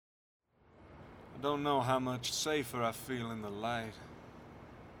Don't know how much safer I feel in the light,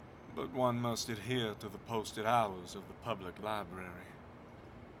 but one must adhere to the posted hours of the public library.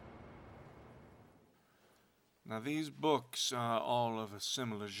 Now, these books are all of a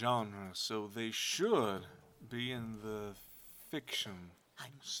similar genre, so they should be in the fiction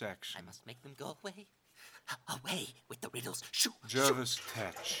section. I must make them go away. Away with the riddles. Shoo! Jervis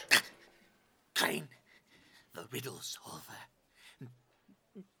Tetch. Crane, the riddle's over.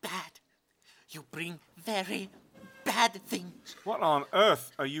 Bad. You bring very bad things. What on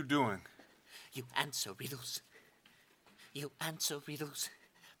earth are you doing? You answer riddles. You answer riddles.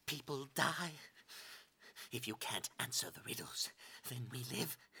 People die. If you can't answer the riddles, then we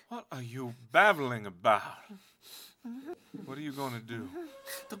live. What are you babbling about? What are you going to do?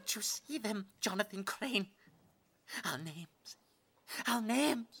 Don't you see them, Jonathan Crane? Our names. Our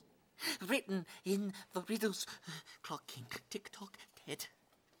names. Written in the riddles. Clocking, tick-tock, dead.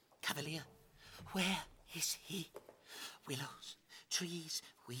 Cavalier, where is he? Willows, trees,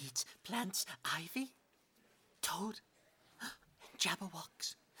 weeds, plants, ivy. Toad,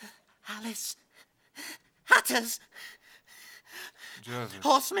 Jabberwocks, Alice, Hatters, Jervis.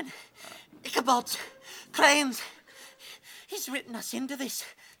 Horsemen, Ichabods, Cranes. He's written us into this.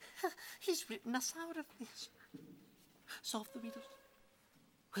 He's written us out of this. Solve the riddles.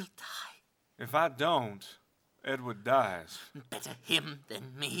 We'll die. If I don't, Edward dies. Better him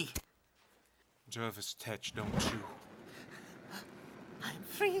than me. Jervis Tetch, don't you? I'm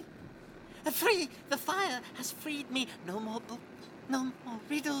free. Free. The fire has freed me. No more books. No more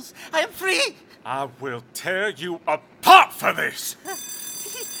riddles. I am free. I will tear you apart for this! I'm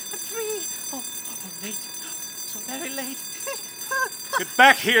free. Oh, late. So very late. Get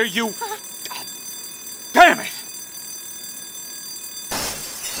back here, you... Damn it!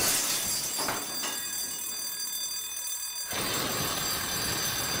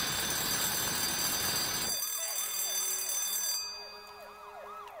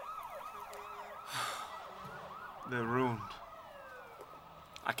 They're ruined.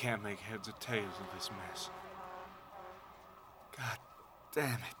 I can't make heads or tails of this mess. God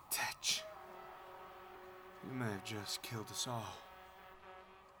damn it, Tetch. You may have just killed us all.